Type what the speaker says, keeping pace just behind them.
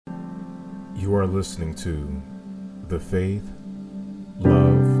You are listening to the Faith,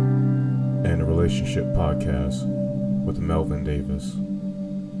 Love, and Relationship Podcast with Melvin Davis.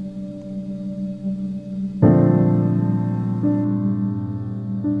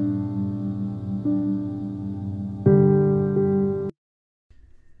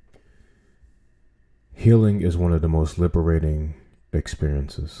 Healing is one of the most liberating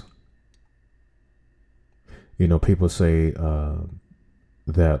experiences. You know, people say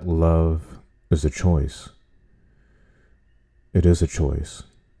that love is a choice. It is a choice.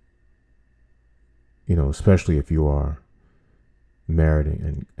 You know, especially if you are married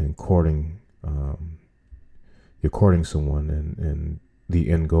and courting, you're courting someone and the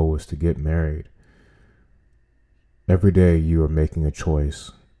end goal is to get married. Every day you are making a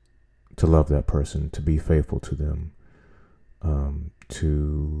choice to love that person, to be faithful to them,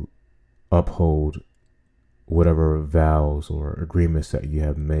 to uphold whatever vows or agreements that you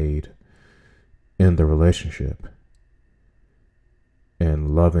have made in the relationship.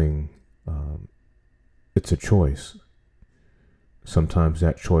 And loving, it's a choice. Sometimes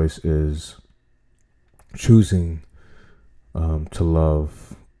that choice is choosing to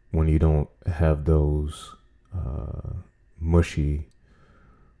love when you don't have those mushy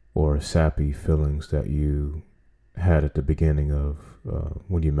or sappy feelings that you had at the beginning of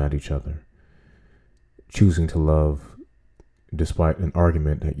when you met each other. Choosing to love despite an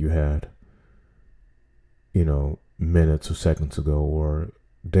argument that you had, you know, minutes or seconds ago or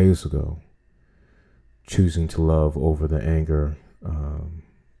days ago. Choosing to love over the anger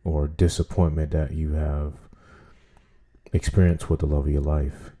or disappointment that you have experienced with the love of your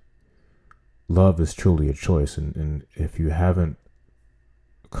life. Love is truly a choice, and if you haven't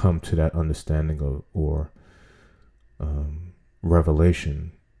come to that understanding or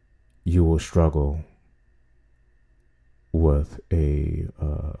revelation, you will struggle with a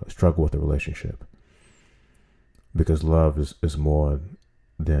relationship, because love is more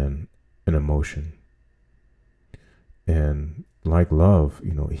than an emotion. And like love,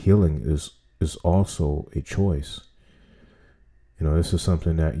 you know, healing is also a choice. You know, this is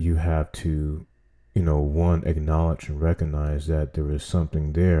something that you have to, you know, one, acknowledge and recognize that there is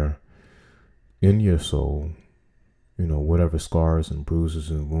something there in your soul, you know, whatever scars and bruises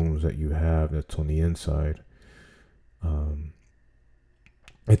and wounds that you have that's on the inside.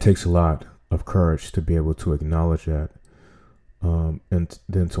 It takes a lot of courage to be able to acknowledge that, and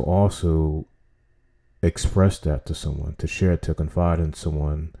then to also express that to someone, to share it, to confide in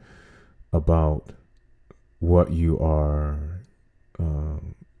someone about what you are,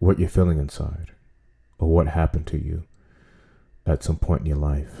 what you're feeling inside, or what happened to you at some point in your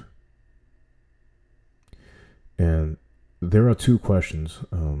life. And there are two questions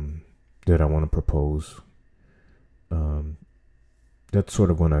that I want to propose that's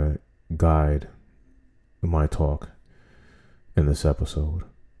sort of going to guide my talk in this episode.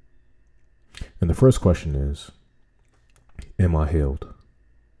 And the first question is, am I healed?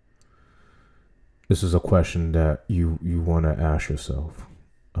 This is a question that you want to ask yourself.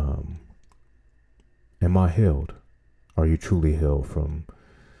 Am I healed? Are you truly healed from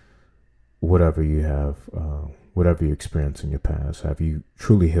whatever you have, whatever you experienced in your past? Have you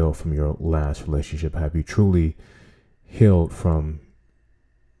truly healed from your last relationship? Have you truly healed from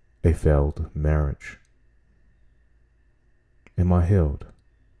a failed marriage? Am I healed?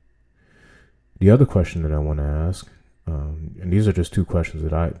 The other question that I want to ask, and these are just two questions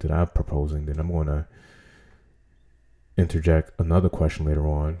that I'm proposing, then I'm going to interject another question later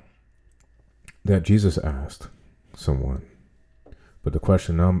on that Jesus asked someone. But the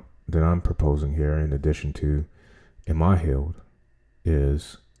question that I'm proposing here, in addition to am I healed,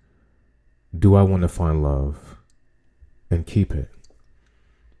 is, do I want to find love and keep it?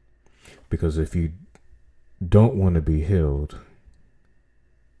 Because if you don't want to be healed,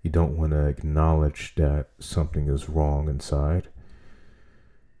 you don't want to acknowledge that something is wrong inside,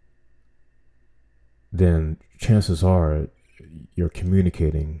 then chances are you're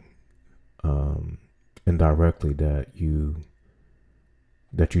communicating indirectly that you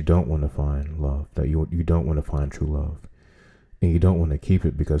don't want to find love, that you don't want to find true love, and you don't want to keep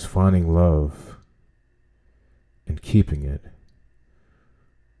it, because finding love and keeping it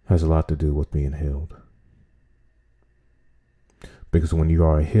has a lot to do with being healed. Because when you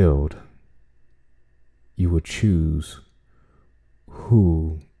are healed, you would choose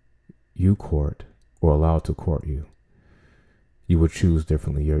who you court or allow to court you. You would choose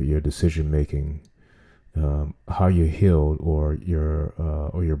differently. Your decision making, how you're healed or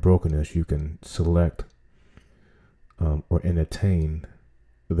your brokenness, you can select or entertain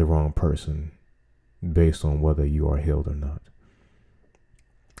the wrong person based on whether you are healed or not.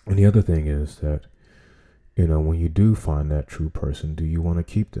 And the other thing is that, when you do find that true person, do you want to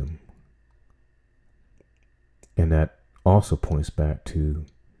keep them? And that also points back to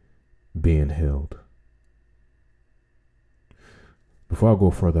being healed. Before I go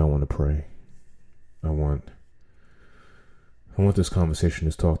further, I want to pray. I want this conversation,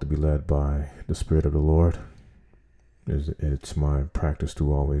 this talk, to be led by the Spirit of the Lord. It's my practice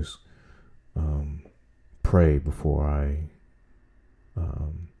to always pray before I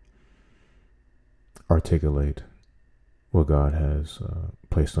articulate what God has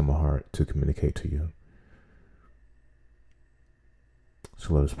placed on my heart to communicate to you.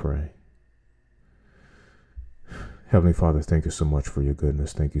 So let us pray. Heavenly Father, thank you so much for your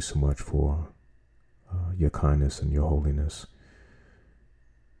goodness. Thank you so much for your kindness and your holiness.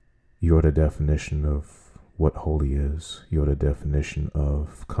 You're the definition of what holy is. You're the definition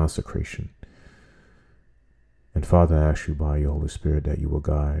of consecration. And Father, I ask you by your Holy Spirit that you will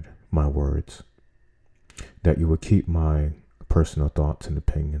guide my words, that you will keep my personal thoughts and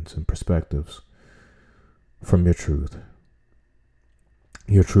opinions and perspectives from your truth.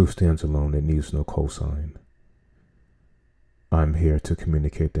 Your truth stands alone. It needs no cosign. I'm here to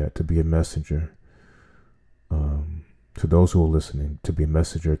communicate that, to be a messenger to those who are listening, to be a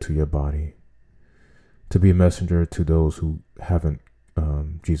messenger to your body, to be a messenger to those who haven't,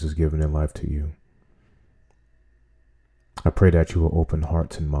 Jesus, given their life to you. I pray that you will open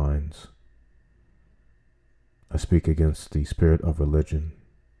hearts and minds. I speak against the spirit of religion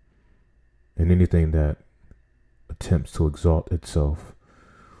and anything that attempts to exalt itself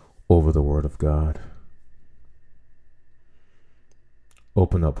over the word of God.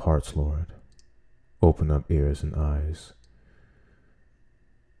 Open up hearts, Lord. Open up ears and eyes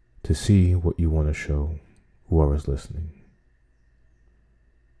to see what you want to show whoever is listening.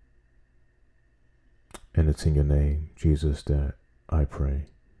 And it's in your name, Jesus, that I pray.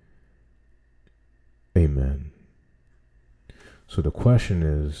 Amen. So the question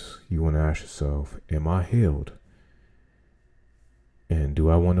is, you want to ask yourself, am I healed? And do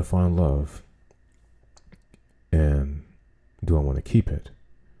I want to find love? And do I want to keep it?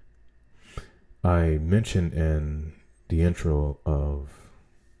 I mentioned in the intro of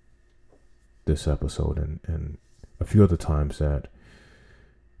this episode and a few other times that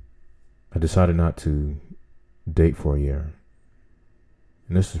I decided not to date for a year.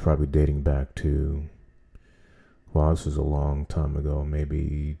 And this is probably dating back to, this is a long time ago,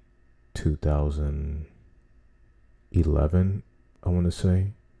 maybe 2011, I want to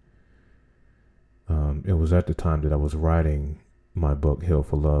say. It was at the time that I was writing my book, Heal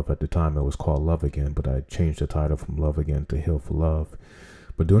for Love. At the time, it was called Love Again, but I changed the title from Love Again to Heal for Love.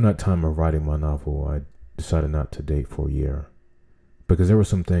 But during that time of writing my novel, I decided not to date for a year because there were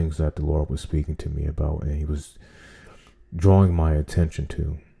some things that the Lord was speaking to me about, and he was drawing my attention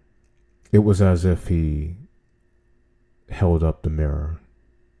to. It was as if he held up the mirror,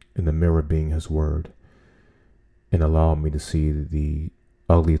 and the mirror being his word, and allowed me to see the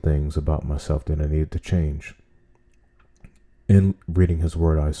ugly things about myself that I needed to change. In reading his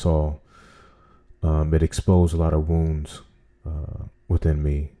word, I saw it exposed a lot of wounds within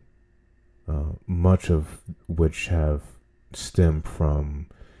me, much of which have stemmed from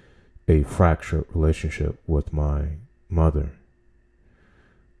a fractured relationship with my mother.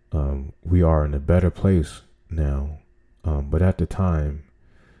 We are in a better place now, but at the time,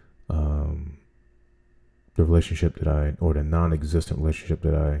 the relationship the non-existent relationship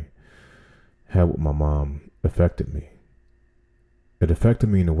that I had with my mom affected me. It affected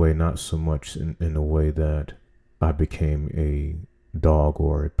me in a way, not so much in a way that I became a dog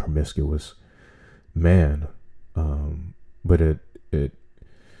or a promiscuous man, but it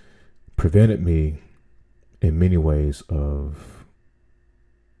prevented me in many ways of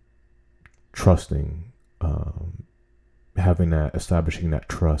trusting, establishing that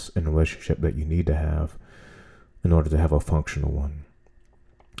trust in a relationship that you need to have in order to have a functional one.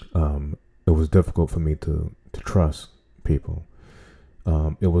 It was difficult for me to trust people.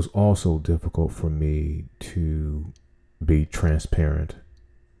 It was also difficult for me to be transparent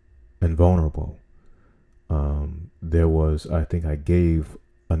and vulnerable. I think I gave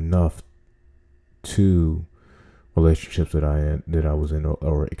enough to relationships that I was in,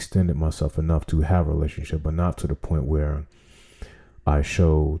 or extended myself enough to have a relationship, but not to the point where I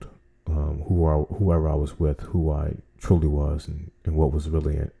showed whoever I was with who I truly was and what was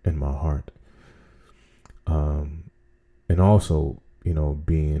really in my heart. And also,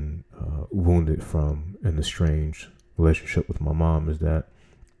 being wounded from an estranged relationship with my mom is that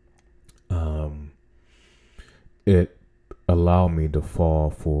it allowed me to fall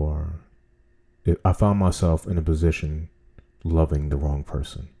for it. I found myself in a position loving the wrong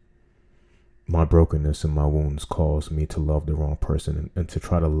person. My brokenness and my wounds caused me to love the wrong person, and to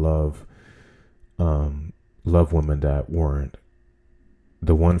try to love women that weren't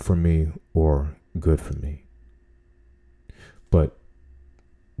the one for me or good for me. But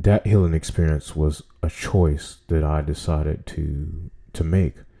that healing experience was a choice that I decided to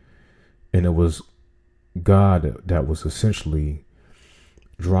make. And it was God that was essentially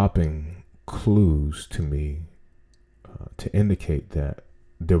dropping clues to me to indicate that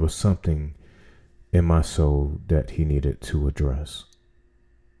there was something in my soul that he needed to address.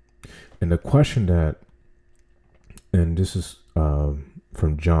 And the question that, and this is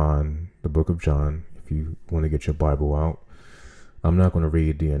from John, the book of John, if you want to get your Bible out. I'm not going to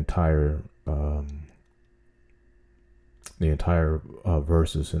read the entire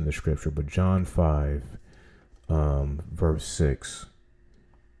verses in the scripture, but John 5, verse 6,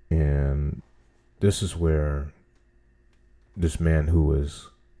 and this is where this man who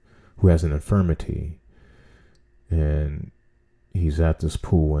has an infirmity, and he's at this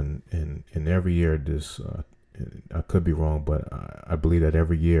pool, and every year this, I could be wrong, but I believe that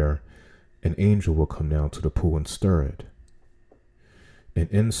every year an angel will come down to the pool and stir it. And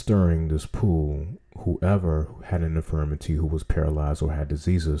in stirring this pool, whoever had an infirmity, who was paralyzed or had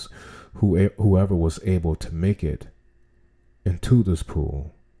diseases, whoever was able to make it into this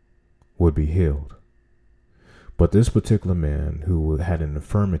pool would be healed. But this particular man who had an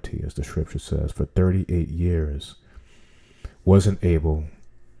infirmity, as the scripture says, for 38 years, wasn't able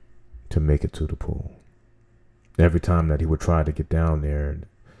to make it to the pool. Every time that he would try to get down there,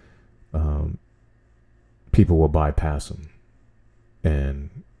 people would bypass him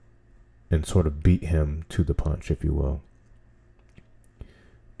and sort of beat him to the punch, if you will.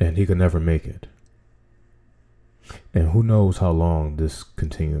 And he could never make it. And who knows how long this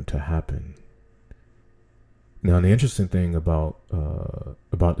continued to happen. Now, the interesting thing about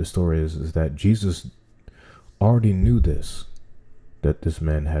this story is that Jesus already knew this, that this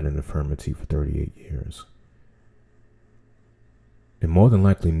man had an infirmity for 38 years. And more than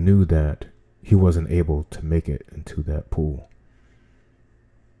likely knew that he wasn't able to make it into that pool.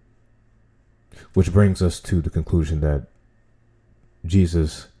 Which brings us to the conclusion that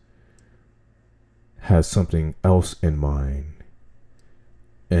Jesus has something else in mind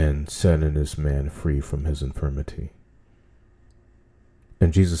in setting this man free from his infirmity.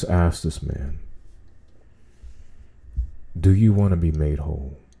 And Jesus asked this man, "Do you want to be made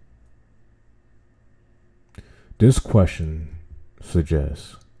whole?" This question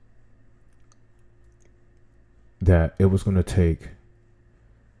suggests that it was going to take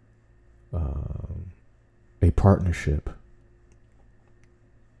a partnership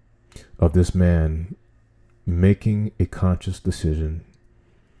of this man making a conscious decision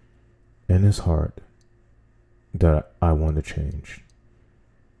in his heart that I want to change,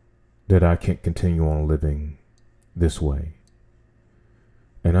 that I can't continue on living this way.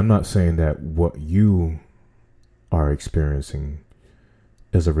 And I'm not saying that what you are experiencing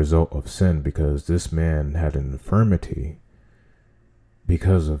is a result of sin, because this man had an infirmity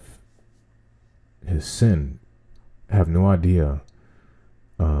because of his sin. I have no idea.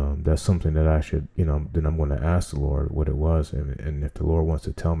 That's something that I should, then I'm going to ask the Lord what it was. And if the Lord wants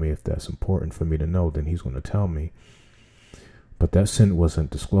to tell me if that's important for me to know, then he's going to tell me. But that sin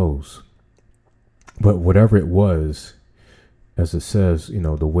wasn't disclosed. But whatever it was, as it says,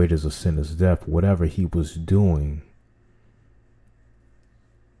 the wages of sin is death. Whatever he was doing,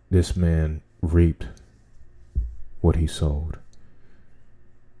 this man reaped what he sowed.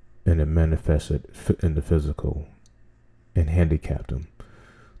 And it manifested in the physical and handicapped him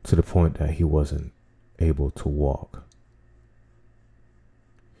to the point that he wasn't able to walk.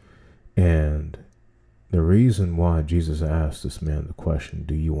 And the reason why Jesus asked this man the question,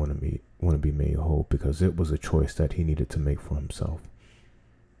 "Do you want to be made whole?" because it was a choice that he needed to make for himself.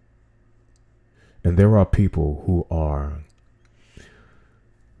 And there are people who are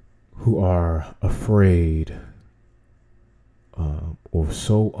afraid or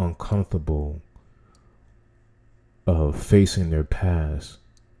so uncomfortable of facing their past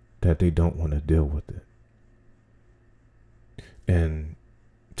that they don't want to deal with it. And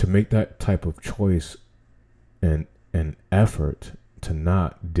to make that type of choice and an effort to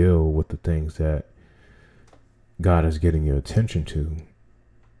not deal with the things that God is getting your attention to,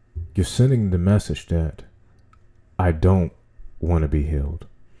 you're sending the message that I don't want to be healed,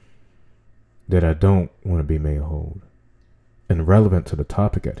 that I don't want to be made whole, and relevant to the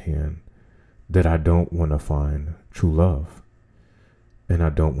topic at hand, that I don't want to find true love, and I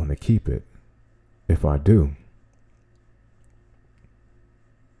don't want to keep it if I do.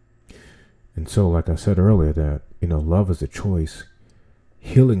 And so, like I said earlier, that love is a choice.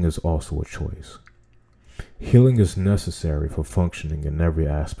 Healing is also a choice. Healing is necessary for functioning in every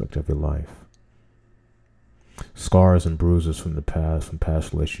aspect of your life. Scars and bruises from the past, from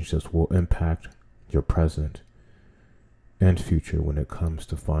past relationships, will impact your present and future when it comes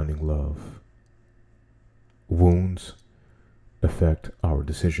to finding love. Wounds affect our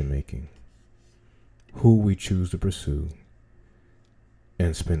decision making, who we choose to pursue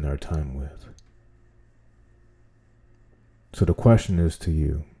and spend our time with. So the question is to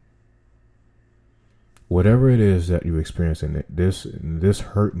you, whatever it is that you experience, and this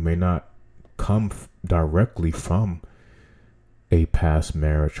hurt may not come directly from a past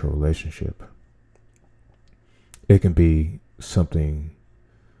marriage or relationship. It can be something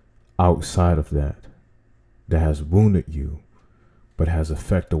outside of that has wounded you, but has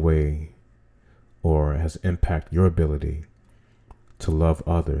affected the way or has impacted your ability to love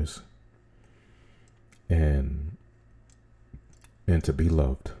others and to be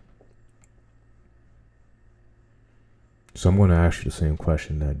loved. So I'm going to ask you the same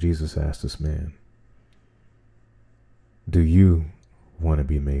question that Jesus asked this man. Do you want to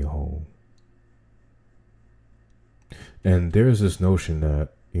be made whole? And there's this notion that,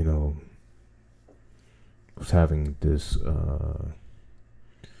 I was having this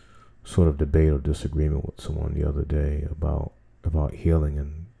sort of debate or disagreement with someone the other day about healing,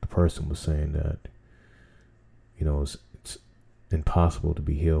 and the person was saying that, it's impossible to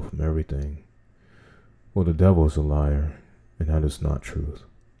be healed from everything. Well, the devil is a liar, and that is not truth.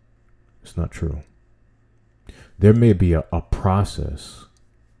 It's not true. There may be a process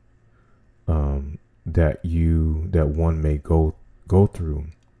that one may go through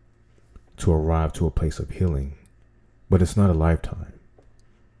to arrive to a place of healing, but it's not a lifetime.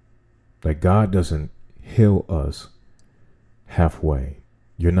 Like, God doesn't heal us halfway.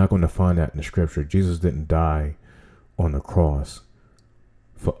 You're not going to find that in the scripture. Jesus didn't die on the cross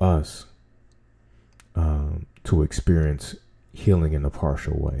for us to experience healing in a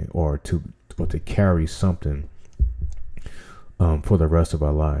partial way, or to carry something for the rest of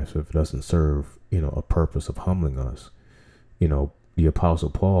our lives if it doesn't serve a purpose of humbling us. The Apostle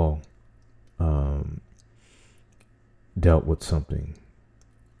Paul dealt with something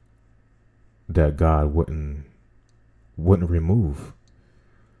that God wouldn't remove,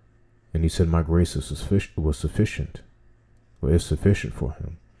 and he said, "My grace was sufficient, or is sufficient for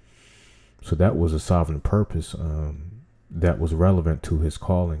him." So that was a sovereign purpose that was relevant to his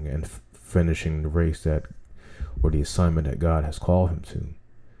calling and finishing the race or the assignment that God has called him to.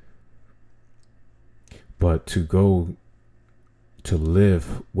 But to go to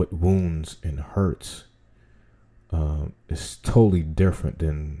live with wounds and hurts is totally different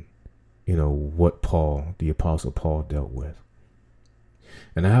than what the Apostle Paul dealt with.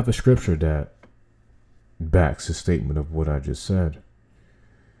 And I have a scripture that backs the statement of what I just said.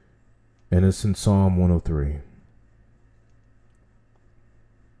 And it's in Psalm 103.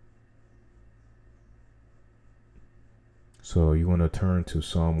 So you want to turn to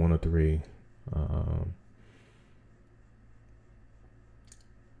Psalm 103.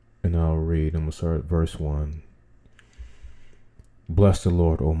 And I'll read. I'm going to start at verse 1. Bless the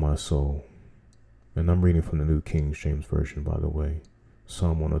Lord, O my soul. And I'm reading from the New King James Version, by the way.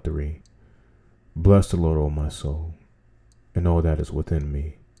 Psalm 103. Bless the Lord, O my soul, and all that is within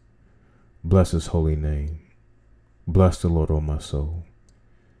me. Bless his holy name. Bless the Lord, O my soul,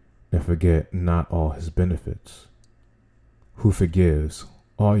 and forget not all his benefits, who forgives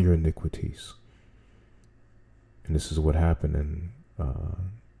all your iniquities. And this is what happened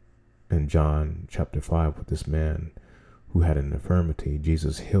in John chapter 5 with this man who had an infirmity.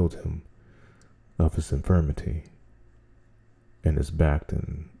 Jesus healed him of his infirmity, and it's backed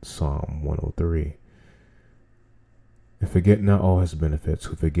in Psalm 103. And forget not all his benefits,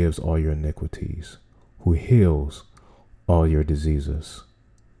 who forgives all your iniquities, who heals all your diseases,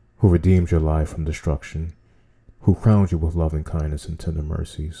 who redeems your life from destruction, who crowns you with loving kindness and tender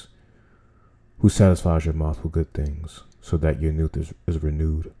mercies, who satisfies your mouth with good things, so that your youth is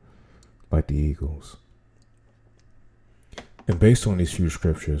renewed like the eagles. And based on these few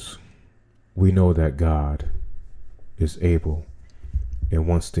scriptures, we know that God is able and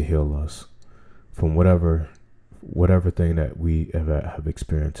wants to heal us from whatever thing that we ever have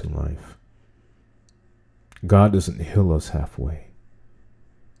experienced in life. God doesn't heal us halfway.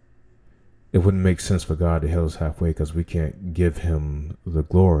 It wouldn't make sense for God to heal us halfway, because we can't give him the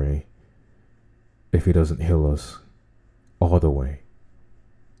glory if he doesn't heal us all the way.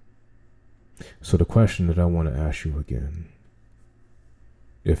 So the question that I want to ask you again,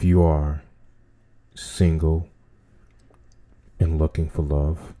 if you are single and looking for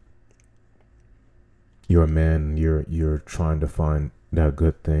love, you're a man and you're trying to find that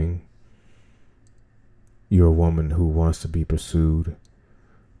good thing. You're a woman who wants to be pursued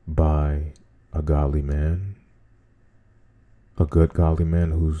by a godly man, a good godly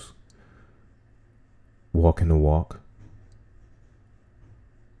man who's walking the walk,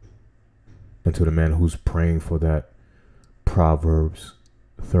 and to the man who's praying for that Proverbs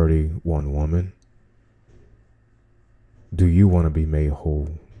 31 woman. Do you want to be made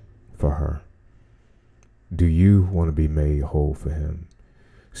whole for her? Do you want to be made whole for him?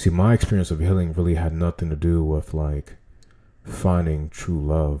 See, my experience of healing really had nothing to do with like finding true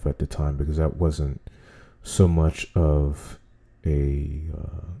love at the time, because that wasn't so much of it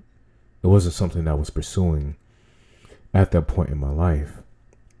wasn't something that I was pursuing at that point in my life.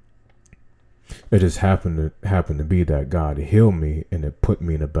 It just happened to be that God healed me, and it put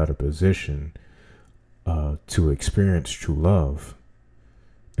me in a better position to experience true love.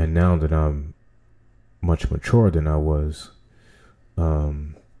 And now that I'm much mature than I was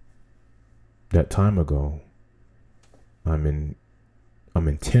that time ago, I'm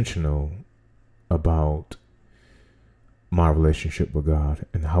intentional about my relationship with God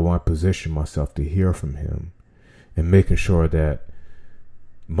and how I position myself to hear from him, and making sure that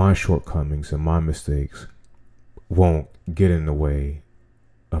my shortcomings and my mistakes won't get in the way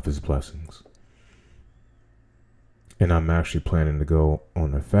of his blessings. And I'm actually planning to go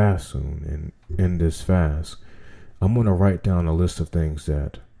on a fast soon. And in this fast, I'm going to write down a list of things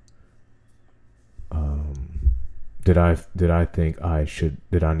that I think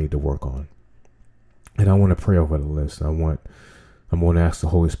that I need to work on. And I want to pray over the list. I'm going to ask the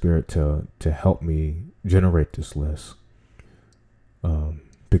Holy Spirit to help me generate this list.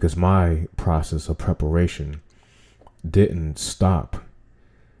 Because my process of preparation didn't stop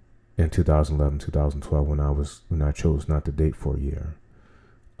in 2011, 2012 when I chose not to date for a year.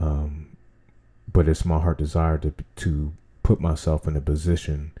 But it's my heart desire to put myself in a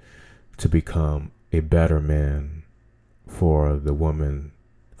position to become a better man for the woman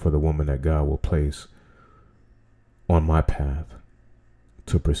that God will place on my path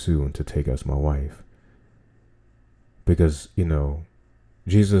to pursue and to take as my wife. Because,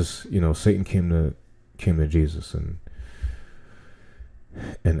 Jesus, Satan came to Jesus and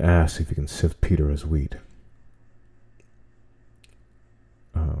asked if he can sift Peter as wheat.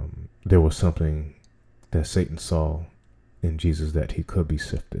 There was something that Satan saw in Jesus, that he could be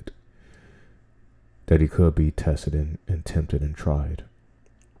sifted, that he could be tested and tempted and tried.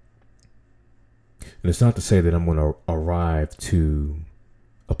 And it's not to say that I'm going to arrive to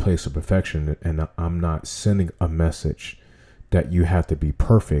a place of perfection, and I'm not sending a message that you have to be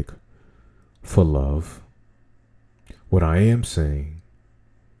perfect for love. What I am saying,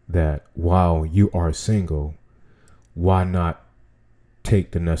 that while you are single, why not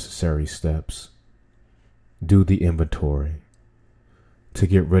take the necessary steps, do the inventory to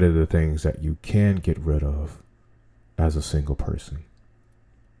get rid of the things that you can get rid of as a single person.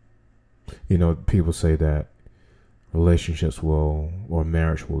 People say that relationships or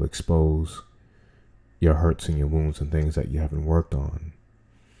marriage will expose your hurts and your wounds and things that you haven't worked on.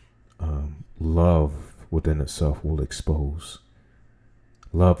 Love within itself will expose.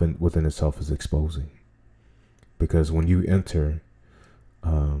 Love within itself is exposing. Because when you enter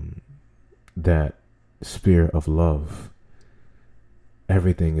that sphere of love,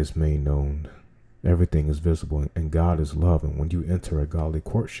 everything is made known. Everything is visible, and God is love. And when you enter a godly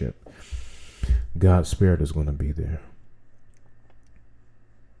courtship, God's Spirit is going to be there.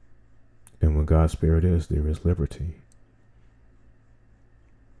 And when God's Spirit is, there is liberty.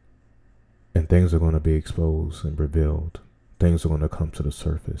 And things are going to be exposed and revealed. Things are going to come to the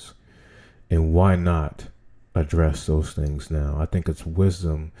surface. And why not address those things now? I think it's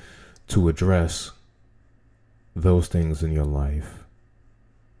wisdom to address those things in your life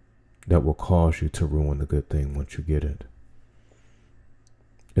that will cause you to ruin the good thing once you get it.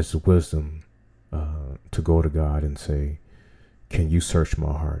 It's wisdom to go to God and say, can you search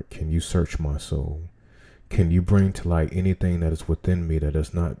my heart? Can you search my soul? Can you bring to light anything that is within me that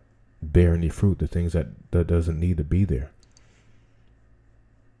does not bear any fruit, the things that doesn't need to be there?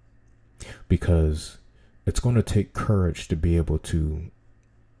 Because it's going to take courage to be able to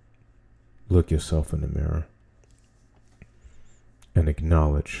look yourself in the mirror and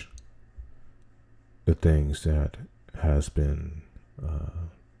acknowledge the things that has been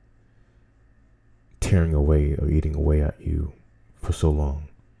tearing away or eating away at you for so long.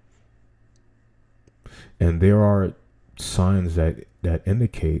 And there are signs that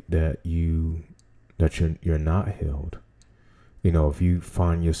indicate that you're not healed. If you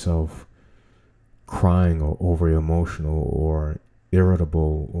find yourself crying or over emotional or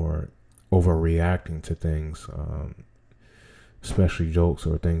irritable or overreacting to things, especially jokes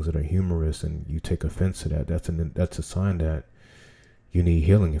or things that are humorous, and you take offense to that, that's a sign that you need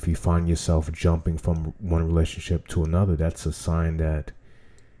healing. If you find yourself jumping from one relationship to another, that's a sign that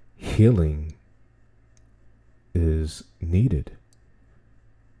healing is needed.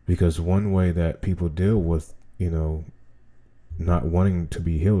 Because one way that people deal with, not wanting to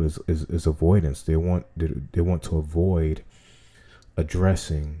be healed is avoidance. They want to avoid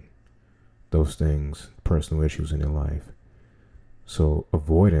addressing those things, personal issues in their life. So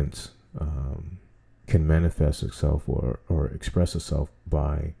avoidance can manifest itself or express itself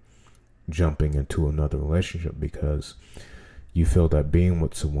by jumping into another relationship, because you feel that being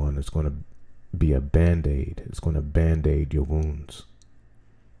with someone is going to be a band-aid. It's going to band-aid your wounds.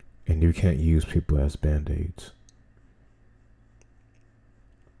 And you can't use people as band-aids.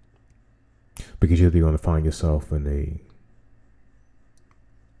 Because you're either going to find yourself in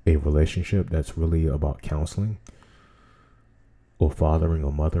a relationship that's really about counseling, or fathering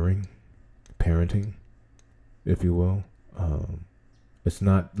or mothering, parenting, if you will.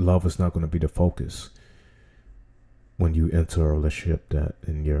 Love is not going to be the focus when you enter a relationship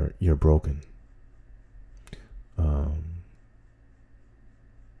and you're broken.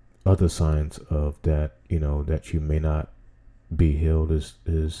 Other signs of that, that you may not be healed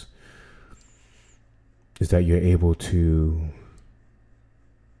is that you're able to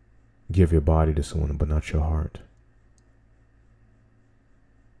give your body to someone but not your heart.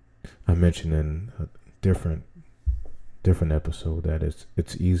 I mentioned in a different episode that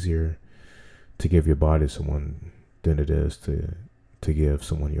it's easier to give your body to someone than it is to give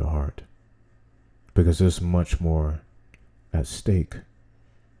someone your heart, because there's much more at stake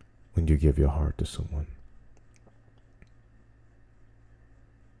when you give your heart to someone.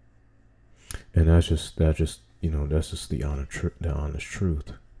 And that's just the honest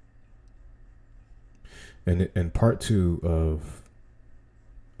truth. And part 2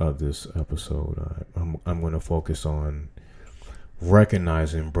 of this episode, I'm going to focus on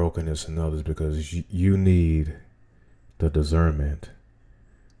recognizing brokenness in others, because you need the discernment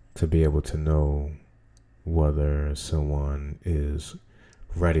to be able to know whether someone is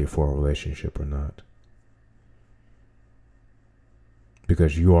ready for a relationship or not.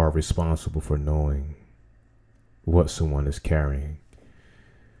 Because you are responsible for knowing what someone is carrying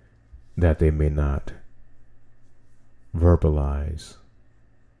that they may not verbalize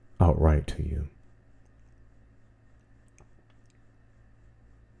outright to you.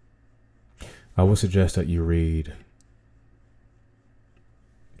 I would suggest that you read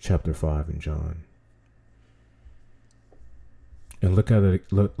chapter 5 in John, and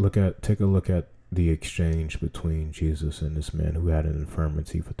take a look at the exchange between Jesus and this man who had an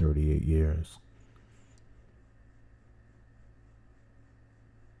infirmity for 38 years.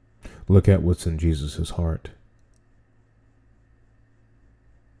 Look at what's in Jesus' heart.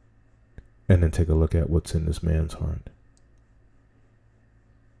 And then take a look at what's in this man's heart.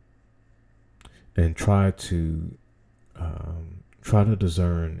 And try to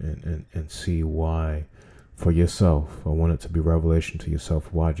discern and see why, for yourself. I want it to be revelation to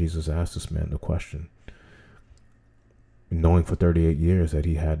yourself why Jesus asked this man the question, knowing for 38 years that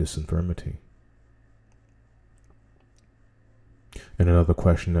he had this infirmity. And another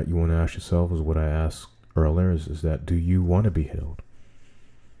question that you want to ask yourself is what I asked earlier, is that, do you want to be healed?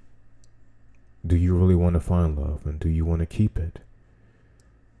 Do you really want to find love, and do you want to keep it?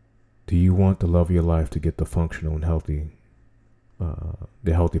 Do you want the love of your life to get the functional and healthy,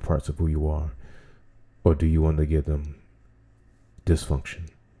 the healthy parts of who you are? Or do you want to give them dysfunction?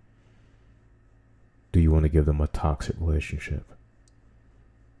 Do you want to give them a toxic relationship?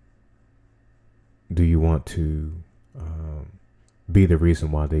 Do you want to be the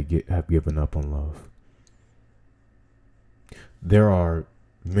reason why they have given up on love? There are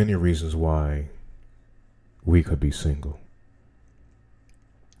many reasons why we could be single.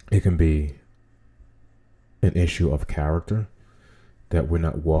 It can be an issue of character, that we're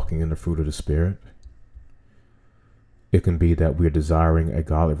not walking in the fruit of the Spirit. It can be that we're desiring a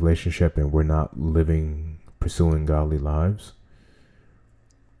godly relationship and we're not pursuing godly lives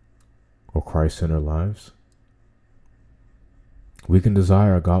or Christ-centered lives. We can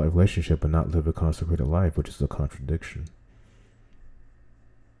desire a godly relationship and not live a consecrated life, which is a contradiction.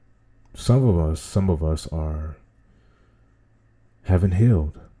 Some of us haven't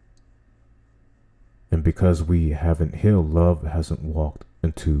healed. And because we haven't healed, love hasn't walked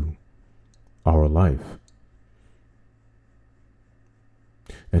into our life.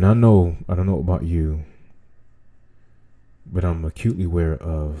 And I don't know about you, but I'm acutely aware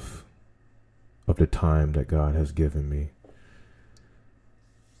of the time that God has given me.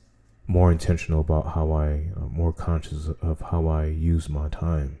 more intentional about more conscious of how I use my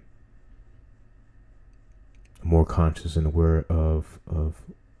time, more conscious and aware of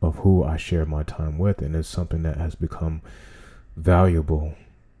who I share my time with, and it's something that has become valuable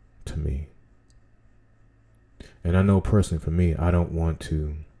to me. And I know personally for me, I don't want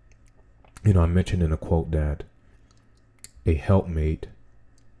to, I mentioned in a quote that a helpmate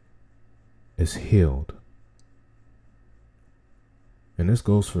is healed. And this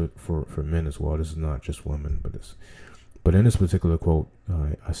goes for men as well. This is not just women, but in this particular quote,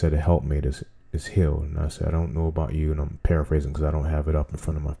 I said a helpmate is healed. And I said, I don't know about you, and I'm paraphrasing because I don't have it up in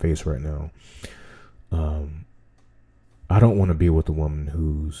front of my face right now. I don't want to be with a woman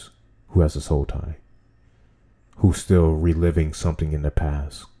who has a soul tie, who's still reliving something in the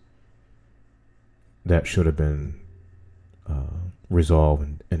past that should have been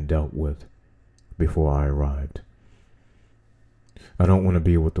resolved and dealt with before I arrived. I don't want to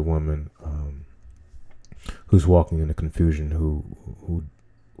be with a woman who's walking in a confusion,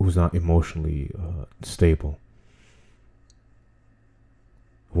 who's not emotionally stable.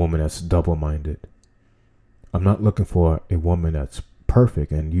 A woman that's double-minded. I'm not looking for a woman that's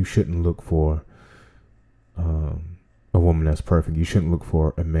perfect, and you shouldn't look for a woman that's perfect. You shouldn't look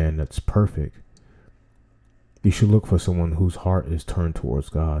for a man that's perfect. You should look for someone whose heart is turned towards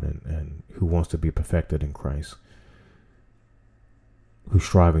God and who wants to be perfected in Christ, who's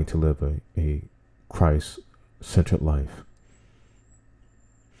striving to live a Christ-centered life.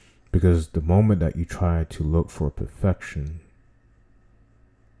 Because the moment that you try to look for perfection,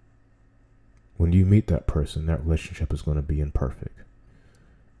 when you meet that person, that relationship is going to be imperfect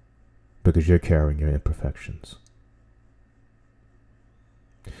because you're carrying your imperfections.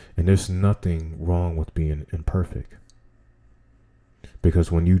 And there's nothing wrong with being imperfect,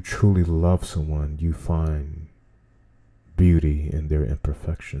 because when you truly love someone, you find beauty in their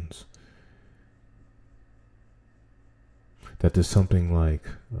imperfections. That there's something like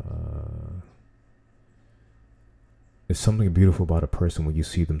it's something beautiful about a person when you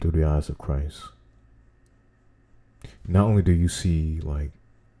see them through the eyes of Christ. Not only do you see like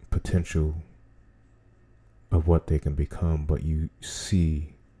potential of what they can become, but you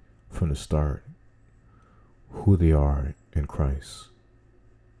see from the start who they are in Christ.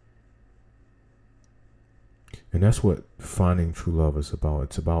 And that's what finding true love is about.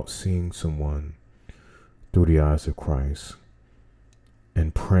 It's about seeing someone through the eyes of Christ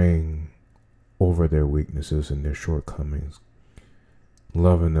and praying over their weaknesses and their shortcomings,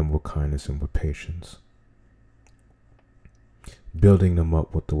 loving them with kindness and with patience, building them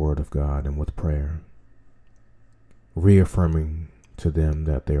up with the Word of God and with prayer, reaffirming to them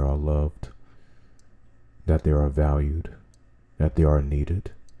that they are loved, that they are valued, that they are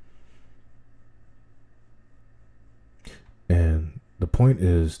needed. And the point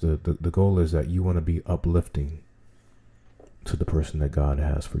is, the goal is that you want to be uplifting to the person that God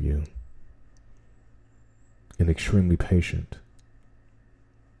has for you, and extremely patient.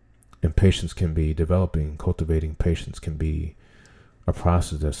 And patience can be cultivating patience can be a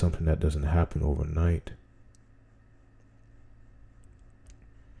process. That's something that doesn't happen overnight.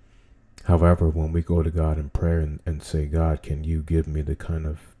 However, when we go to God in prayer and say, God, can you give me the kind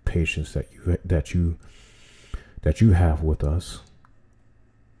of patience that you have with us,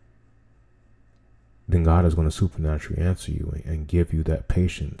 then God is going to supernaturally answer you and give you that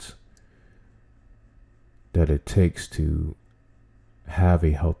patience that it takes to have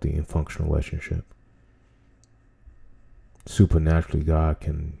a healthy and functional relationship. Supernaturally, God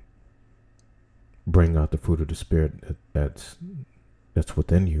can bring out the fruit of the Spirit that's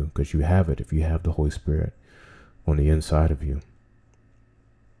within you, because you have it if you have the Holy Spirit on the inside of you.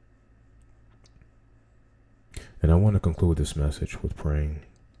 And I want to conclude this message with praying.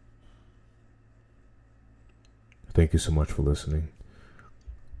 Thank you so much for listening.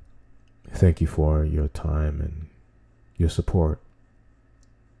 Thank you for your time and your support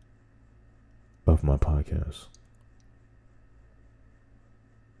of my podcast.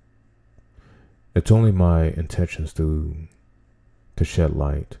 It's only my intentions to shed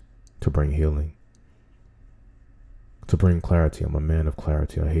light, to bring healing, to bring clarity. I'm a man of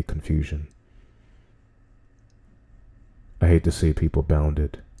clarity. I hate confusion. I hate to see people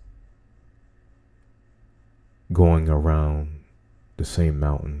bounded, going around the same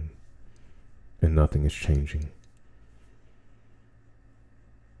mountain and nothing is changing.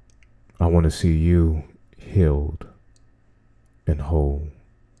 I want to see you healed and whole.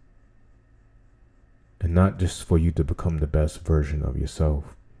 And not just for you to become the best version of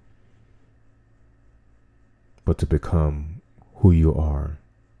yourself, but to become who you are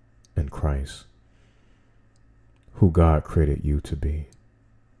in Christ, who God created you to be.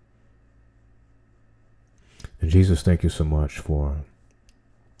 And Jesus, thank you so much for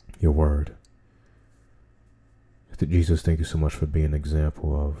your word. Jesus, thank you so much for being an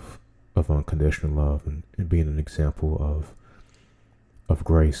example of unconditional love and being an example of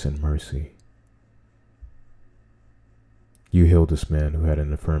grace and mercy. You healed this man who had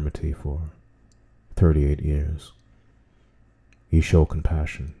an infirmity for 38 years. You showed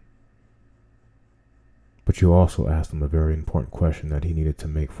compassion. But you also asked him a very important question that he needed to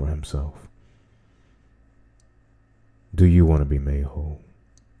make for himself. Do you want to be made whole?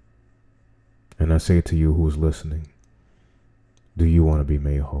 And I say to you who is listening, do you want to be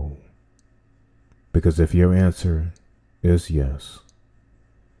made whole? Because if your answer is yes,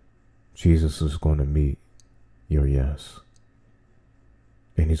 Jesus is going to meet your yes.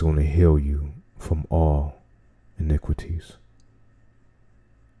 And he's going to heal you from all iniquities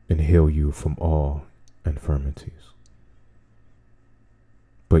and heal you from all infirmities.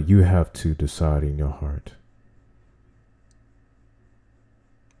 But you have to decide in your heart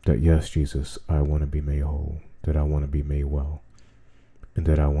that yes, Jesus, I want to be made whole, that I want to be made well, and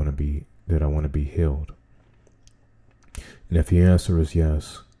that I want to be healed. And if the answer is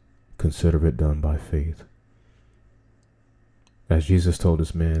yes, consider it done by faith. As Jesus told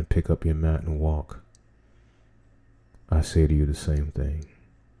this man, pick up your mat and walk, I say to you the same thing.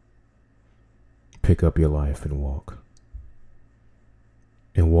 Pick up your life and walk.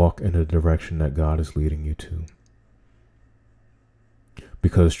 And walk in the direction that God is leading you to.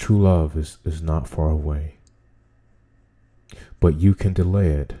 Because true love is not far away. But you can delay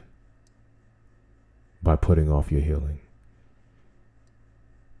it by putting off your healing.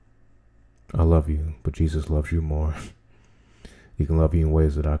 I love you, but Jesus loves you more. He can love you in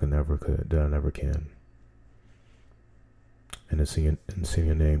ways that I never can. And it's in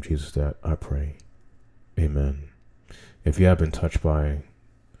your name, Jesus, that I pray. Amen. If you have been touched by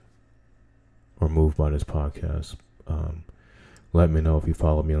or moved by this podcast, let me know if you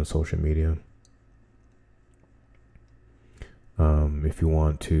follow me on social media. If you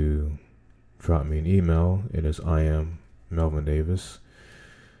want to drop me an email, it is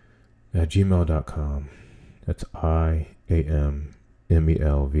iammelvindavis@gmail.com. That's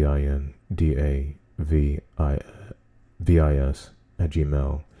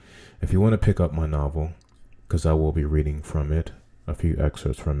iammelvindavis@gmail. If you want to pick up my novel, because I will be reading from it, a few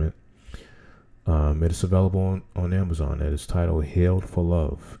excerpts from it, it is available on Amazon. It is titled Healed for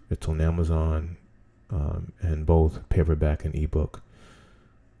Love. It's on Amazon and both paperback and ebook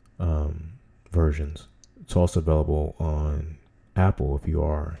versions. It's also available on Apple if you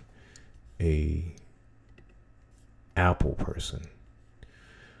are a Apple person.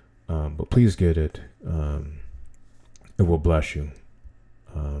 But please get it. It will bless you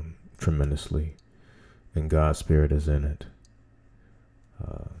tremendously. And God's Spirit is in it.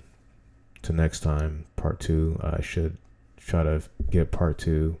 To next time, part 2. I should try to get part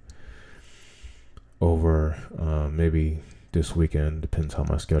 2 over maybe this weekend. Depends how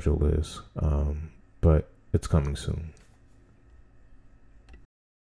my schedule is. But it's coming soon.